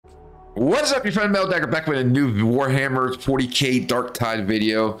What's up, your friend Mel Dagger, back with a new Warhammer 40k Darktide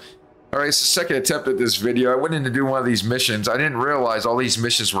video. Alright, it's the second attempt at this video. I went in to do one of these missions. I didn't realize all these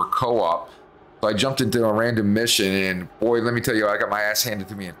missions were co-op. So I jumped into a random mission, and boy, let me tell you, I got my ass handed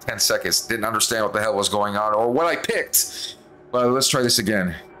to me in 10 seconds. Didn't understand what the hell was going on, or what I picked. But let's try this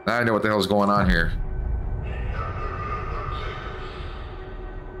again. Now I know what the hell is going on here.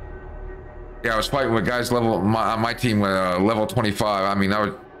 Yeah, I was fighting with guys level, my team with level 25. I mean,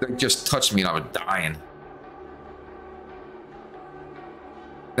 they just touched me and I was dying.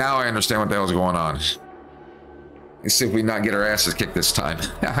 Now I understand what the hell's going on. Let's see if we not get our asses kicked this time.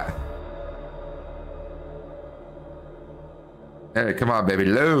 Hey, come on, baby,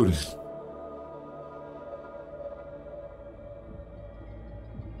 load.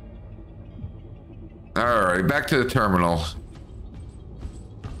 All right, back to the terminal.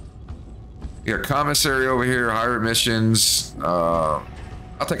 We got commissary over here, higher missions. I'll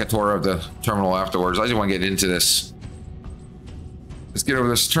take a tour of the terminal afterwards. I just want to get into this. Let's get over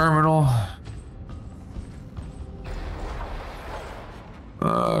this terminal.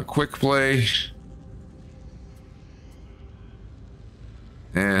 Quick play.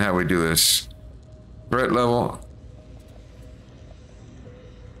 And how we do this? Threat level.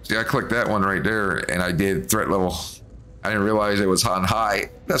 See, I clicked that one right there, and I did threat level. I didn't realize it was on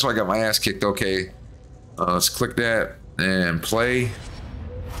high. That's why I got my ass kicked. Okay. Let's click that and play.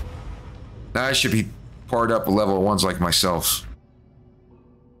 Now I should be powered up level ones like myself.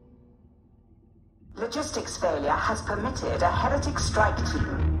 Logistics failure has permitted a heretic strike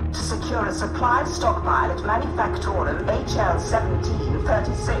team to secure a supply stockpile at Manufactorum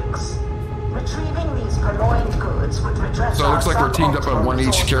HL1736. Retrieving these purloined goods would redress. So it looks like we're teamed up on one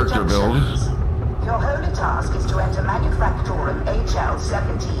each character build. Your holy task is to enter Manufactorum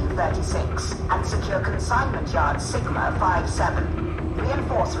HL1736 and secure consignment yard Sigma 57.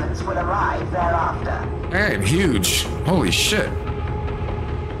 Reinforcements will arrive thereafter. Hey, I'm huge. Holy shit.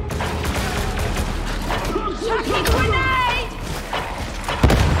 Chucking grenade!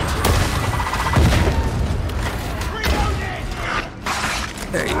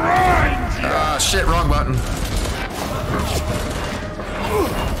 Hey. Ah, shit, wrong button.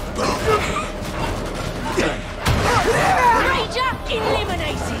 Ranger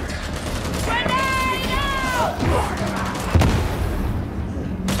eliminated! Grenade out!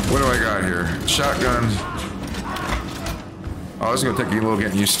 What do I got here? Shotgun. Oh, this is gonna take you a little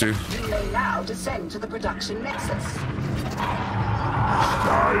getting used to. You may now descend to the production nexus. Stay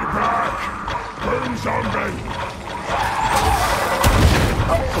back! Boom zombie!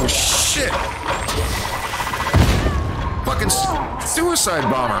 Oh shit! Fucking suicide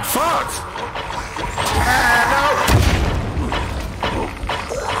bomber! Fuck! Ah, no!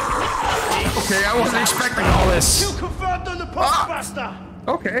 Okay, I wasn't expecting all this. You confirmed on the postmaster!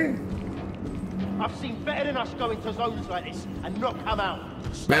 Okay. I've seen better than us go into zones like this and not come out.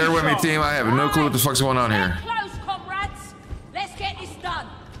 Bear with me, team. I have no clue what the fuck's going on here. Stay close, comrades. Let's get this done.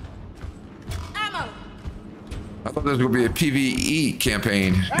 Ammo. I thought this was gonna be a PvE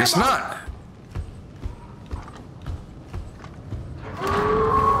campaign. It's not.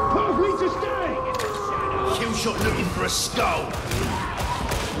 Perfectly to stay! Kill shot looking for a skull.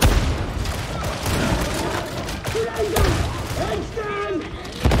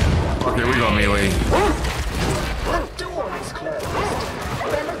 Okay, we go melee. Door is closed.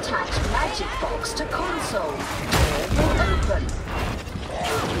 Then attach magic box to console. Door will open.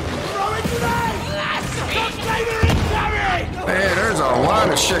 Man, there's a lot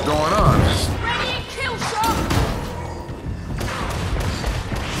of shit going on. Ready and kill shot.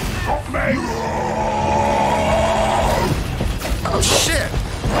 Got me! Oh shit!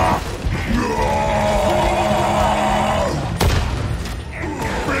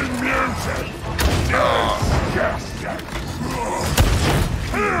 Been muted! Disgusting!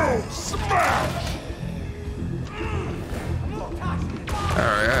 Kill! Smash!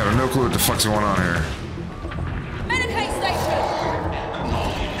 Alright, I have no clue what the fuck's going on here. Medicate station.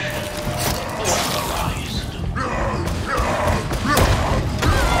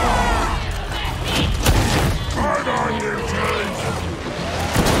 Right on you, team!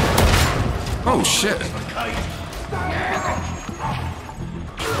 Oh shit!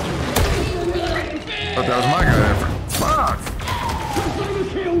 Thought that was my guy there. Fuck!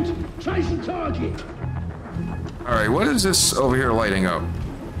 Killed! Trace the target! Alright, what is this over here lighting up?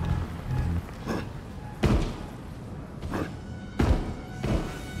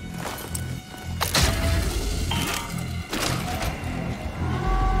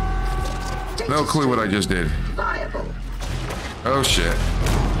 No clue what I just did. Viable. Oh shit.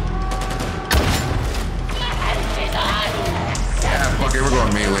 Yeah, fuck it, we're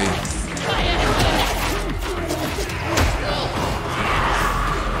going melee.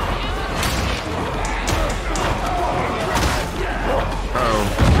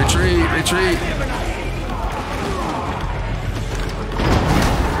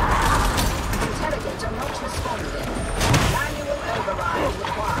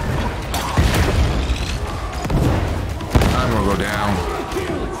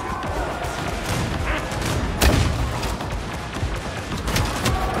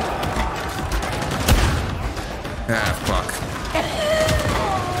 Ah, fuck.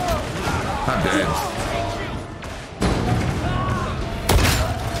 I'm dead.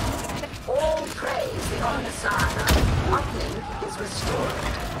 All praise the Omnissiah. Uplink is restored.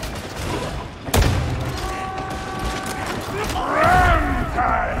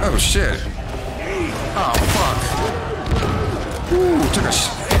 Oh shit. Oh fuck. Ooh, took a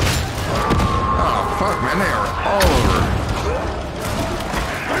oh fuck, man, they are all over.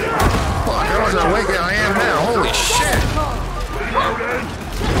 Fuck, I wasn't awake than I am now. Holy shit.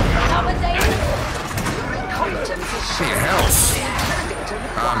 Need health.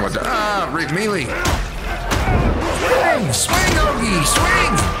 I'm with the Rick Mealy. Swing! Swing, Ogie!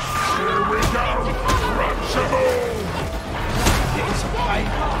 Swing! Here we go! Crushable!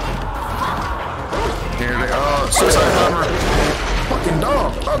 Here they oh, suicide bomber. Fucking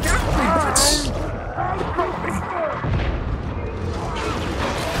dog. Oh, get off me, butts.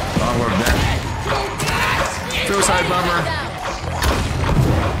 Oh, we're dead. Suicide bomber.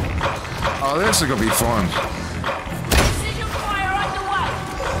 Oh, this is gonna be fun. Precision fire underway.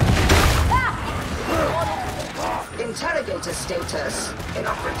 Interrogator status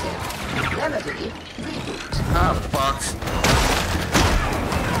inoperative. Remedy reboot. Ah, fuck.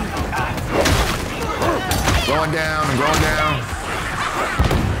 Going down and going down.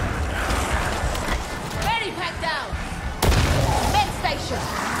 Ready, pack down. Med station.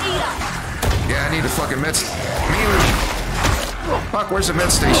 Eat up. Yeah, I need the fucking med Melee. Fuck, where's the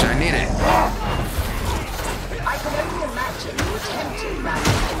med station? I need it. I can only imagine you attempting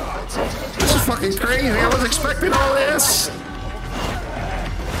random inputs until it This is fucking crazy. I was expecting all this.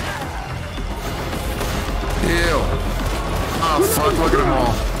 Ew. Oh, fuck, look at them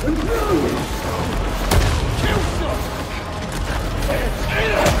all.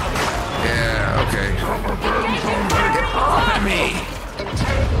 Yeah, okay. Get off of me!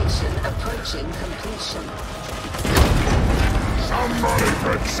 interrogation approaching completion. Somebody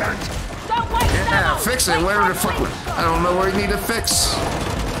fix it! Don't waste Yeah, ammo. fix it. Where the fuck? I don't know where you need to fix.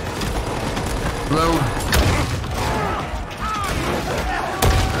 Load.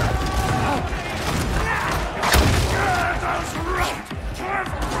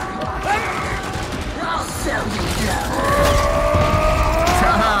 I'll sell you down.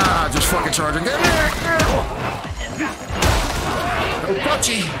 Haha, just fucking charging. Get back! No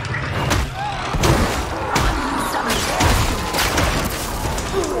touchy.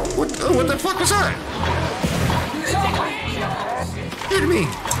 What the fuck was that? Hit me.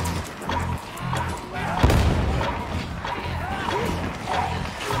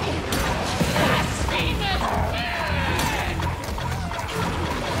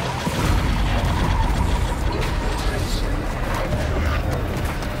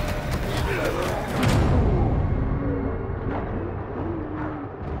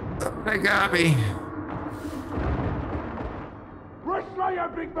 They got me. Rush Slayer,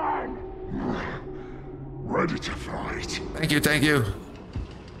 Big Bang! Ready to fight. Thank you, thank you.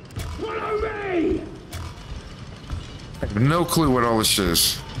 Follow me! I have no clue what all this shit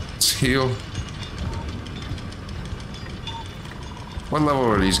is. Let's heal. What level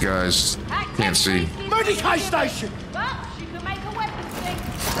are these guys? Can't see. Medicaid station! But you can make a weapon stick.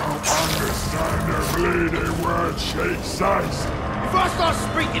 Don't understand their bleeding word Sheikh says. If I start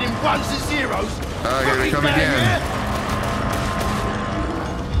speaking in ones and zeros, Here they come again.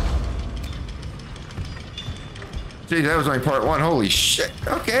 Gee, that was only part one. Holy shit.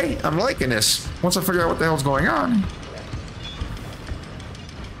 Okay, I'm liking this. Once I figure out what the hell's going on.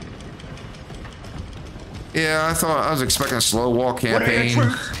 Yeah, I was expecting a slow walk Want to hear the campaign.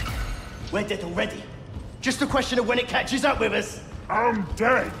 truth? We're dead already. Just a question of when it catches up with us. I'm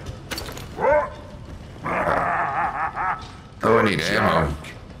dead. What? Oh, I need ammo.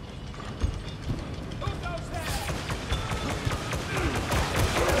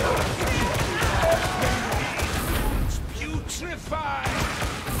 Putrefy!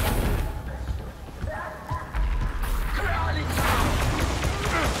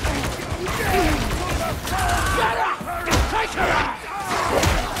 Take her out!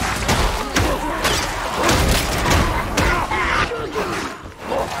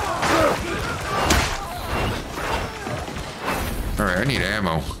 Alright, I need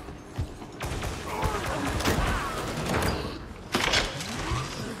ammo.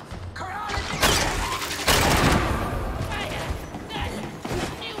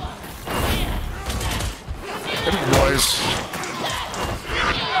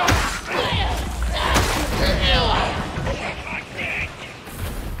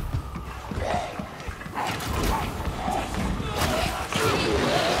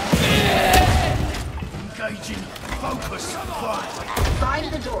 Find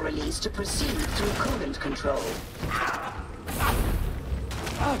the door release to proceed through coolant control.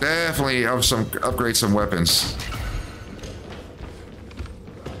 Definitely upgrade some weapons.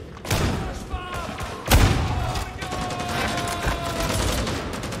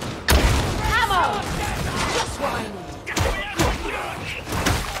 Ammo! Just one.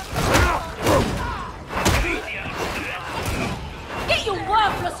 Get your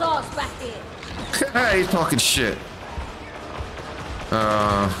worthless ass back here. Hey, he's talking shit.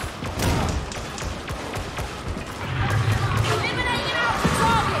 Eliminating Alpha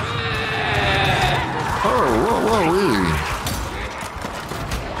target. Oh, whoa, easy.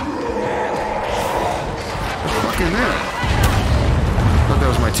 What the fuck is that? I thought that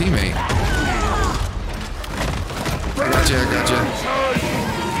was my teammate. I gotcha.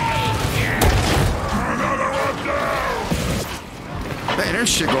 Man, there's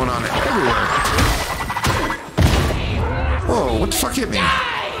shit going on everywhere. Whoa, what the fuck hit me? No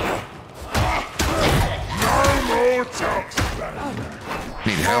more talks.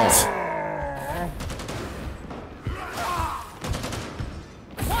 Need health.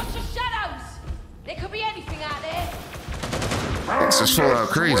 Watch the shadows. There could be anything out there. This is full out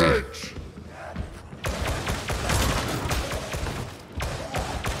crazy.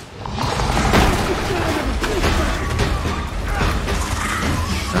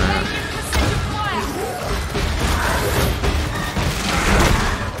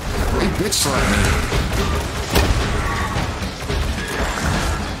 Bitch slap me.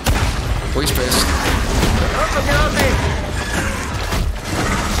 Oh, he's pissed.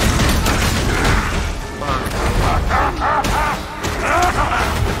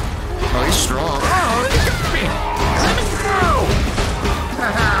 Oh, he's strong. Oh, he got me. Let me go.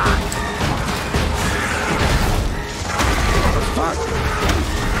 What the fuck?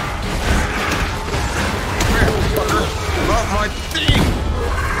 Love my thing.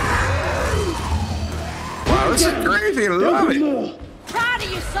 Wow, this is crazy. I love it. Proud of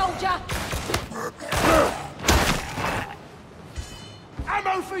you, soldier.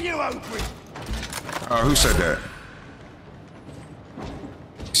 Ammo for you, Oakley. Who said that?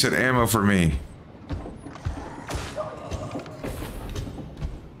 He said ammo for me.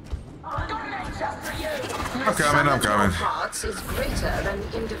 I'm coming. Parts is greater than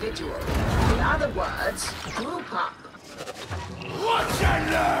individual. In other words, group up. Watch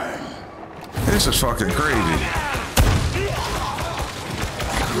and learn. This is fucking crazy.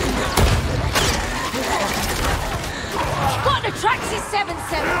 Got the Traxxas 7-7.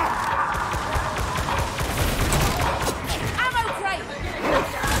 Ammo crate.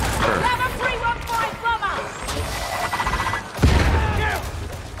 Grab a 315 bomber.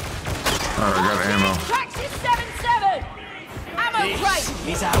 Alright, I got ammo. Traxxas 7-7. Ammo crate.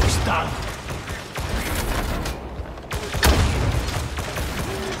 This is how it's done.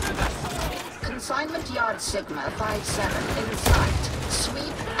 Consignment yard Sigma 57 in sight.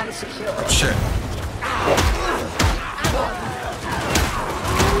 Sweep and secure. Oh, shit.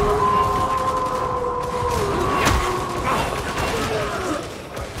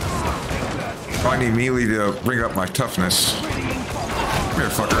 I need melee to bring up my toughness. Come here,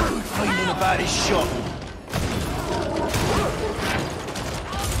 fucker. Feeling about his shot.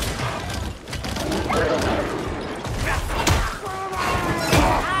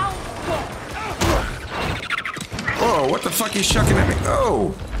 Whoa, what the fuck he's shucking at me?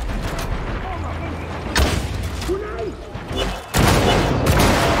 Oh!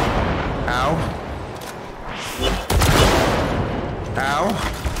 Ow. Ow.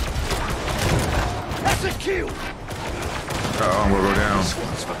 That's a kill. Uh-oh, I'm gonna go down. This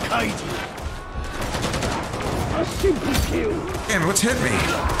one's for Katie. A simple kill. Damn, what's hit me?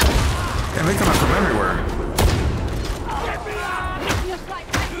 Damn, they come up from everywhere.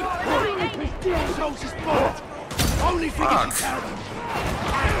 Souls is bought. Only thing Fuck. is out.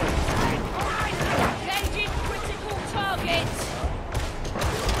 Engaging critical targets.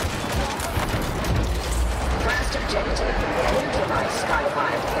 First objective, neutralize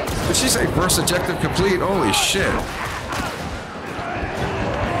Skyfire base. Did she say first objective complete? Holy shit.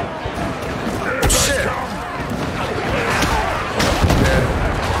 Shit. Dead.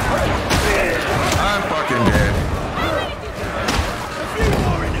 I'm fucking dead.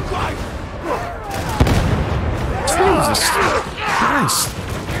 Jesus Christ.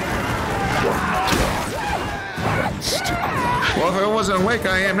 Well, if I wasn't awake,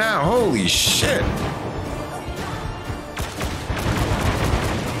 I am now. Holy shit.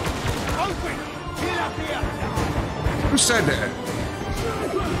 Who said that?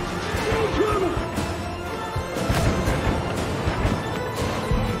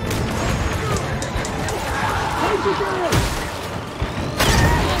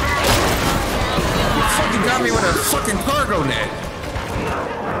 got me with a fucking cargo net.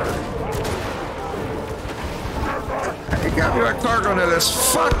 He got me with a cargo net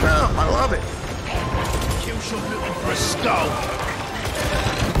that's fucked up. I love it. Kill shot looking for a skull.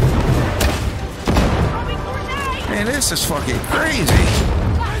 Man, this is fucking crazy.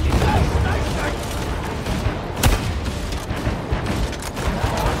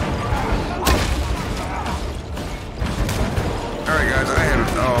 Alright guys, I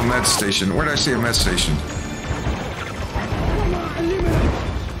had a med station. Where did I see a med station?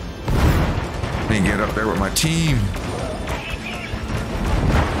 Let me get up there with my team.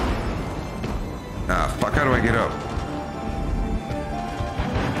 Ah, fuck, how do I get up?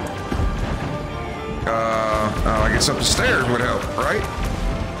 I guess up the stairs would help, right?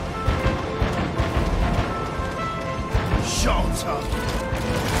 Shot up.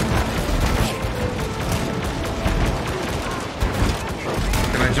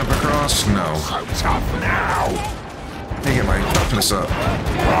 Can I jump across? No. So tough now! Let me get my toughness up.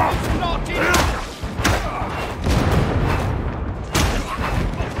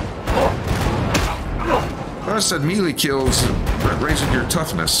 I said melee kills raising your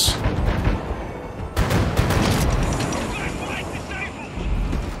toughness.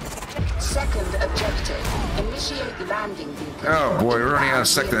 Second objective. Initiate landing beacon. Oh boy, we're running out of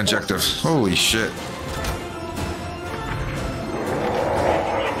second objective. Holy shit.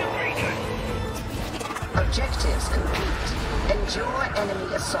 Objectives complete. Endure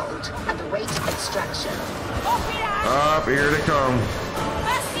enemy assault and await extraction. Up here they come.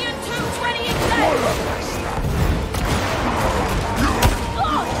 Bastion 220 engaged!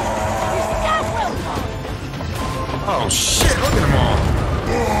 Oh shit, look at them all.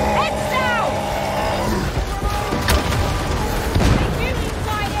 Heads down! Unit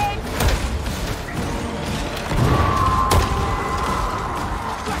sighted!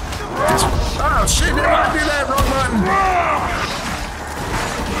 Oh shit, didn't want to do that. Wrong button.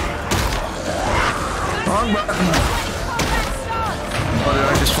 Wrong button. Oh, did I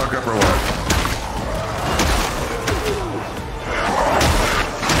just fuck up or what?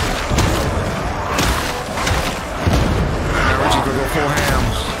 Now Richie could go full ham.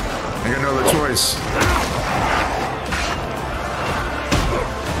 I got no other choice.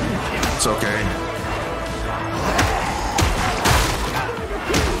 It's okay.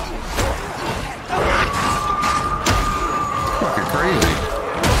 Crazy.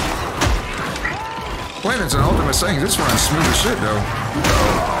 When it's an ultimate saying, this runs smooth as shit though.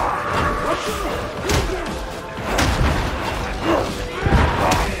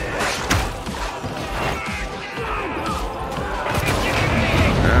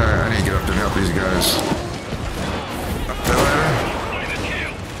 I need to get up there and help these guys. Up the ladder.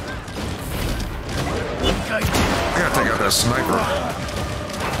 I gotta take out that sniper.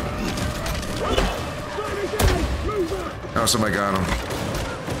 Oh, somebody got him.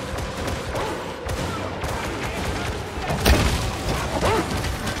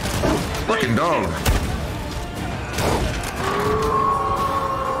 Fucking dog.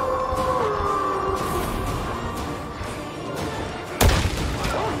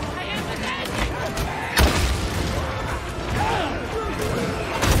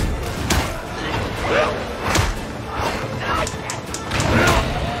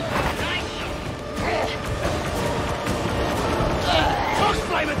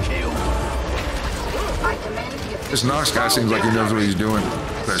 This Nox guy seems like he knows what he's doing.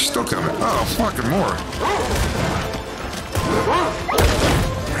 They're still coming. Oh, fucking more.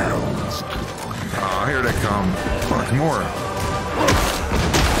 Oh, here they come. Fuck more.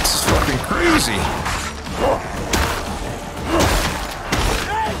 This is fucking crazy.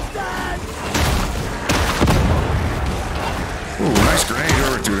 Ooh, nice grenade.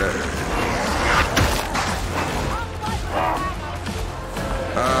 Whoever threw that.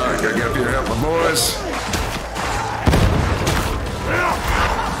 Gotta get up here to help my boys.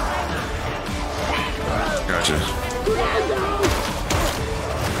 Gotcha.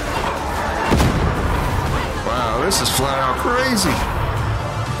 Wow, this is flat out crazy.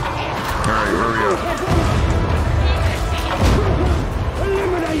 Alright, where are we at?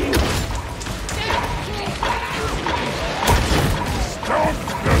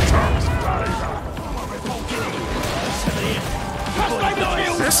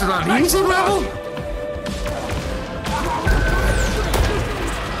 This is on easy level?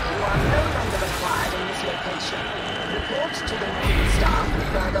 Report to the main staff for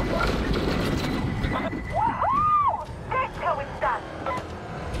further work.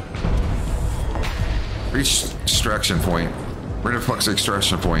 Reach extraction point. Where the fuck's the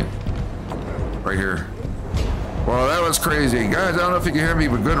extraction point? Right here. Well, that was crazy. Guys, I don't know if you can hear me,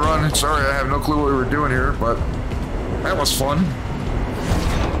 but good run. Sorry, I have no clue what we were doing here, but that was fun.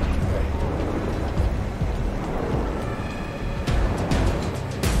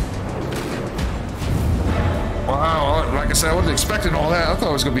 Wow, like I said, I wasn't expecting all that. I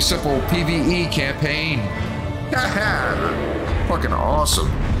thought it was going to be simple PvE campaign. Fucking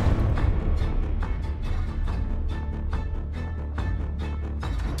awesome.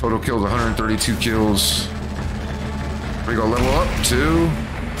 Total kills 132 kills. We go level up 2,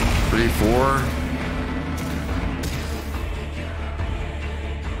 3, 4.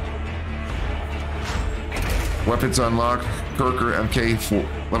 Weapons unlocked. Kirker MK4,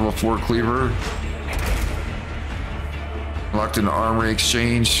 level 4 cleaver. Locked in armory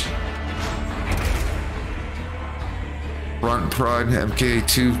exchange. Front Pride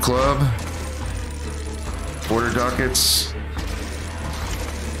MK2 club. Order dockets.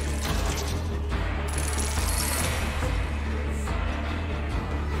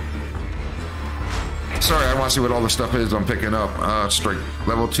 Sorry, I want to see what all the stuff is I'm picking up. Strike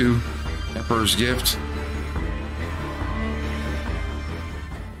level 2, Emperor's Gift.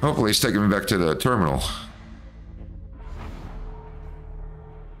 Hopefully it's taking me back to the terminal.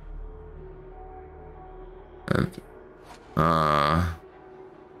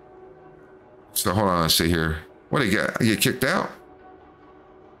 So hold on, let's see here. What do you get? I get kicked out?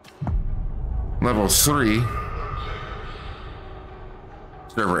 Level 3.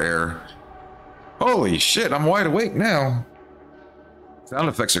 Server error. Holy shit, I'm wide awake now. Sound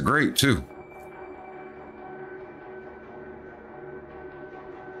effects are great too.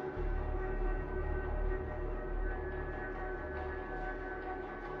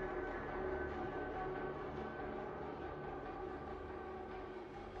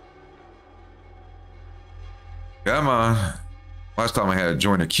 Come on. Last time I had to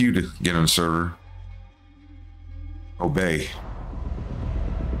join a queue to get on the server. Obey.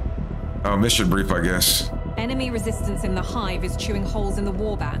 Oh, mission brief, I guess. Enemy resistance in the hive is chewing holes in the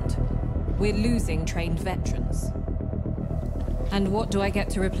warband. We're losing trained veterans. And what do I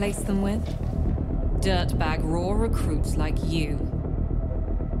get to replace them with? Dirtbag raw recruits like you.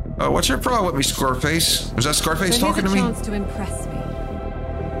 Oh, what's your problem with me, Scarface? Was that Scarface talking to me? Chance to impress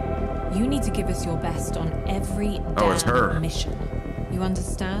me. You need to give us your best on every damn mission. You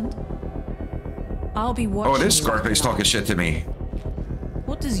understand? I'll be watching. Oh, it is Scarface talking shit to me.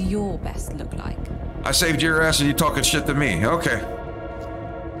 What does your best look like? I saved your ass and you talking shit to me. Okay.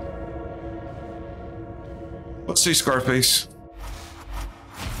 Let's see, Scarface.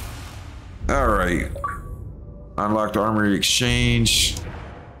 All right. Unlocked armory exchange.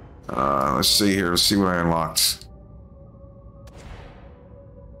 Let's see here. Let's see what I unlocked.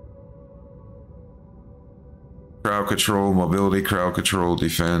 Crowd control, mobility, crowd control,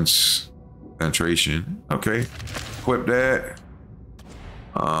 defense, penetration. Okay. Equip that.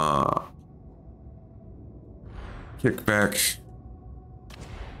 Kickback.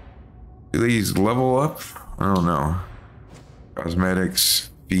 Do these level up? I don't know.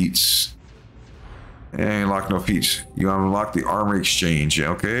 Cosmetics, feats. And unlock no feats. You unlock the armor exchange,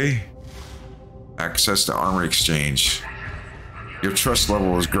 okay? Access to armor exchange. Your trust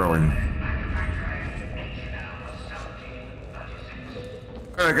level is growing.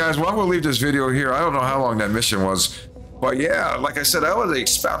 Alright guys, well I'm gonna leave this video here. I don't know how long that mission was. But yeah, like I said, I was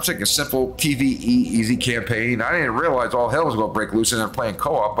expecting a simple PvE easy campaign. I didn't realize all hell was gonna break loose and I'm playing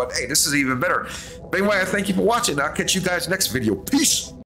co-op, but hey, this is even better. But anyway, I thank you for watching. I'll catch you guys next video. Peace!